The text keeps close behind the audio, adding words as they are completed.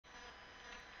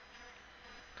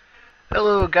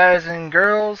Hello guys and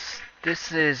girls,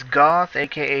 this is Goth,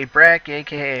 aka Brack,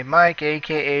 aka Mike,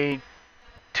 aka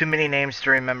too many names to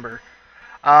remember.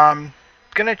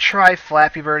 Gonna try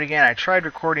Flappy Bird again. I tried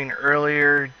recording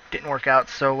earlier, didn't work out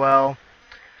so well.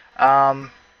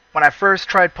 Um, when I first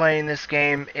tried playing this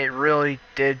game, it really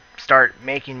did start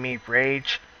making me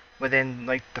rage within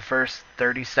like the first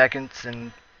 30 seconds,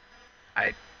 and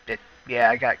I,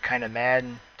 I got kind of mad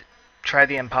and tried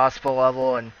the impossible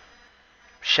level and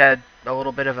shed a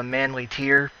little bit of a manly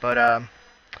tear, but I'm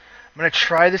going to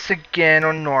try this again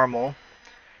on normal.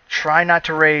 Try not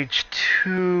to rage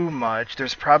too much.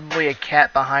 There's probably a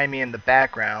cat behind me in the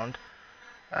background.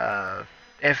 Uh,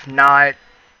 if not,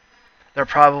 there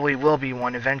probably will be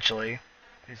one eventually.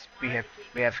 We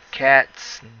have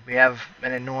cats, and we have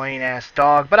an annoying ass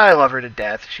dog, but I love her to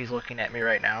death. She's looking at me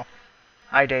right now.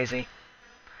 Hi, Daisy.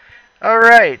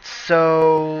 Alright,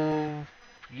 so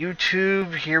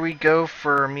YouTube, here we go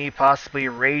for me possibly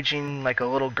raging like a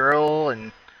little girl,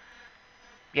 and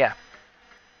yeah.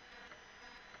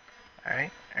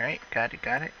 Alright, got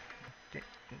it.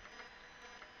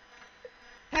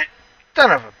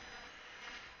 Son of a...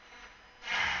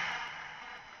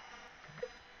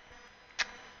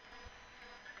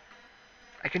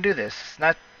 I can do this. It's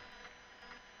not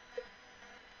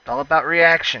all about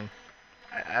reaction.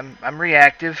 I'm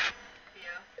reactive.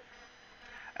 Yeah.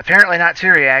 Apparently not too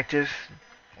reactive.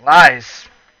 Lies.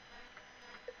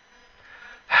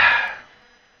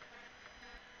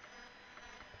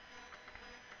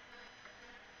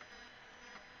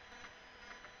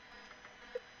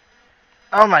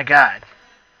 Oh my god.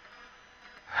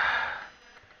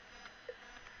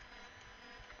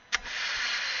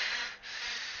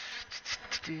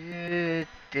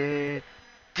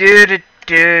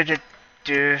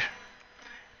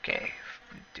 Okay.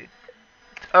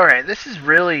 Alright, this is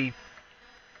really...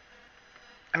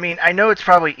 I mean, I know it's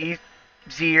probably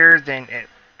easier than it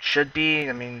should be.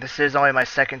 I mean, this is only my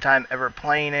second time ever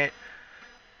playing it,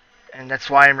 and that's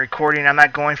why I'm recording. I'm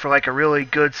not going for like a really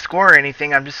good score or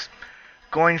anything. I'm just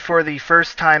going for the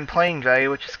first time playing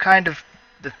value, which is kind of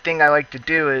the thing I like to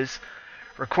do, is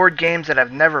record games that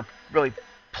I've never really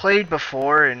played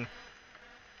before and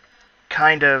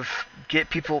kind of get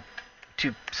people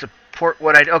to support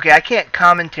what I do. Okay, I can't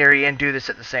commentary and do this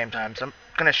at the same time, so I'm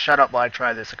going to shut up while I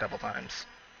try this a couple times.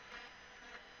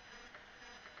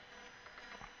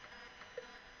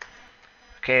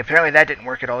 Okay, apparently that didn't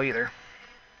work at all either.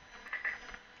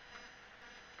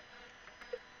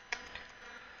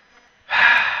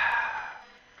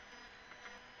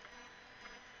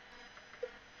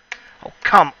 Oh,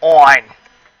 come on!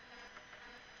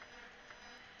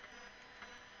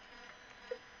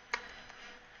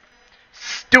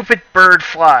 Stupid bird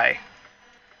fly!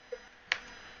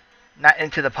 Not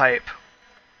into the pipe.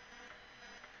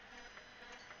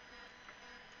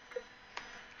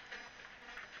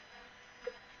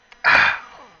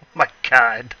 My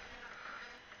god.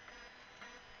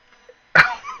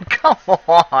 Come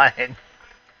on!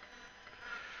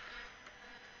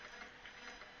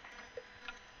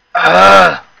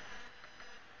 Ugh!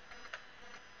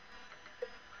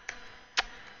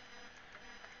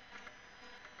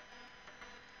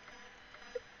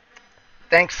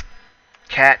 Thanks,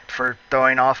 cat, for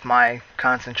throwing off my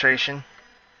concentration.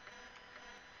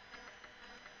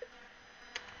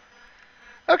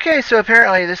 Okay, so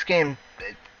apparently this game...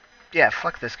 Yeah,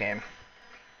 fuck this game.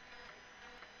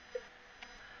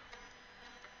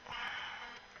 I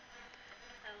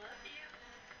love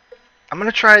you. I'm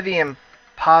gonna try the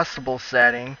impossible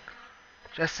setting.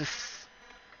 Just to...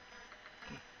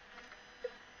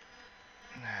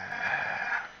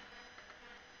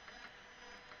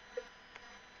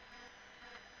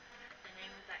 The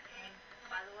name of that game,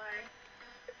 by the way,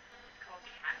 is called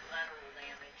Cat Lateral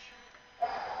Damage.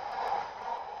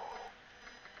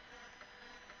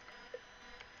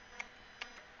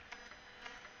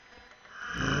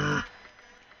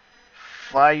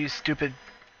 Fly, you stupid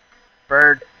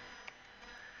bird.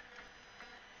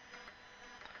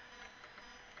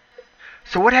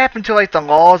 So what happened to like the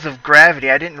laws of gravity?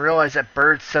 I didn't realize that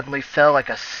birds suddenly fell like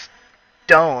a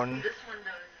stone. This one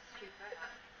knows it's too fat.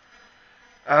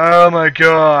 Oh my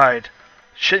god.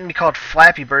 Shouldn't be called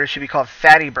Flappy Bird, it should be called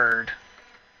Fatty Bird.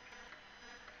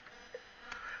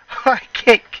 I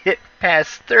can't get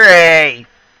past 3.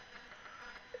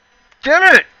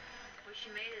 Damn it! Well, she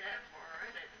made it that far,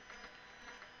 I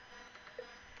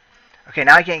didn't. Okay,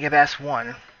 now I can't get past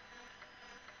 1.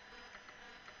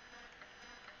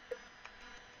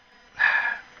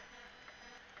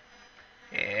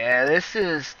 Yeah, this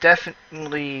is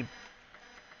definitely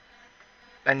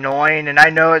annoying, and I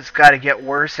know it's got to get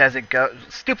worse as it goes.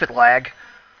 Stupid lag.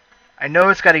 I know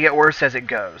it's got to get worse as it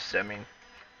goes. I mean,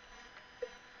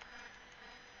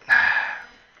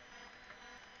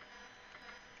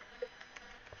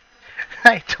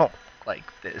 I don't like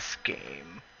this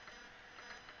game.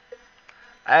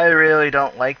 I really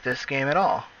don't like this game at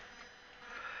all.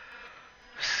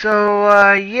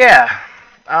 So, yeah.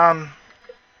 I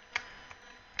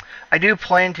do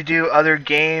plan to do other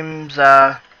games,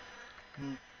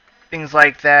 things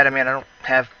like that. I mean, I don't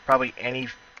have probably any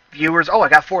viewers. Oh, I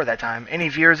got 4 that time. Any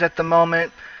viewers at the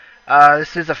moment.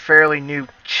 This is a fairly new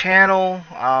channel.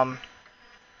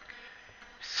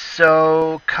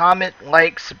 So, comment,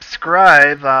 like,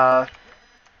 subscribe.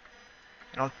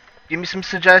 You know, give me some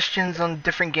suggestions on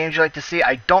different games you'd like to see.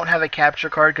 I don't have a capture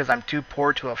card because I'm too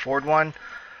poor to afford one.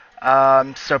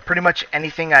 So pretty much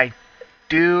anything I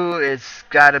do is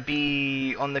got to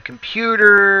be on the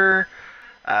computer,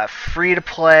 free to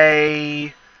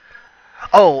play.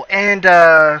 Oh, and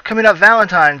coming up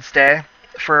Valentine's Day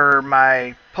for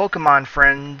my Pokemon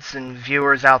friends and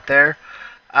viewers out there.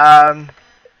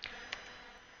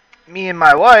 Me and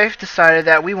my wife decided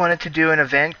that we wanted to do an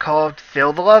event called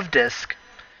Fill the Love Disc.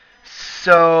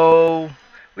 So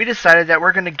we decided that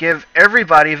we're going to give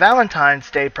everybody Valentine's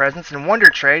Day presents in Wonder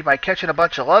Trade by catching a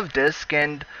bunch of love discs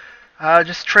and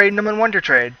just trading them in Wonder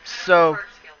Trade. So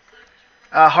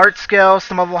heart scales,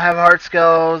 some of them will have heart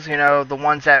scales, you know, the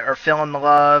ones that are filling the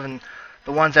love, and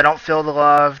the ones that don't fill the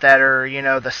love, that are, you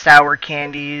know, the sour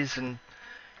candies, and,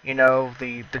 you know,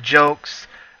 the jokes.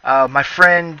 My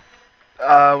friend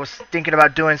was thinking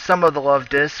about doing some of the love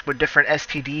discs with different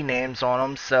STD names on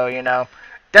them, so, you know,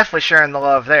 definitely sharing the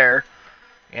love there,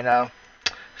 you know.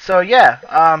 So,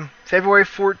 yeah, February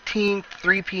 14th,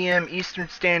 3 p.m. Eastern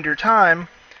Standard Time,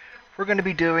 we're going to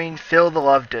be doing Fill the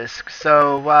Love Disc.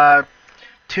 So,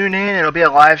 tune in. It'll be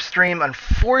a live stream.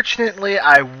 Unfortunately,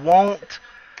 I won't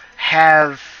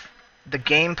have the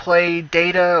gameplay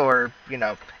data or, you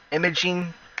know,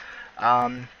 imaging,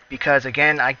 because,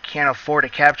 again, I can't afford a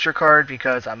capture card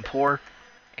because I'm poor,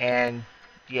 and,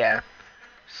 yeah.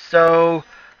 So,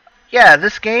 yeah,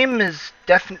 this game is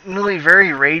definitely very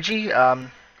ragey.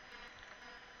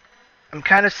 I'm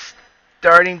kind of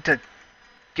starting to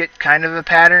get kind of a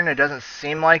pattern. It doesn't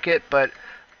seem like it, but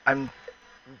I'm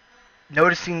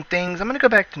noticing things. I'm going to go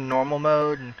back to normal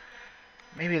mode, and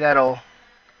maybe that'll...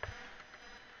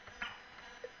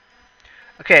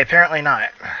 Okay, apparently not.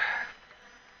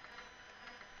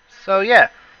 So, yeah.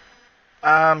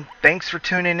 Thanks for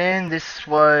tuning in. This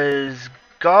was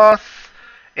Goth,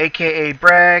 aka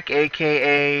Brack,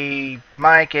 aka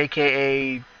Mike,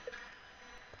 aka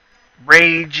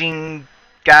Raging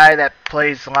guy that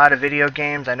plays a lot of video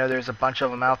games. I know there's a bunch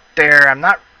of them out there. I'm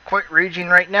not quite raging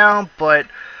right now, but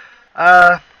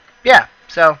yeah.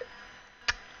 So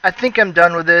I think I'm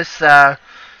done with this.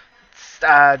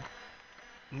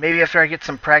 Maybe after I get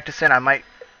some practice in, I might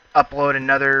upload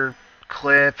another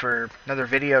clip or another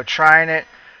video trying it.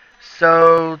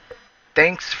 So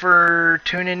thanks for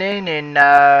tuning in, and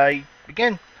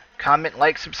again, comment,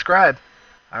 like, subscribe.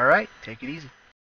 Alright, take it easy.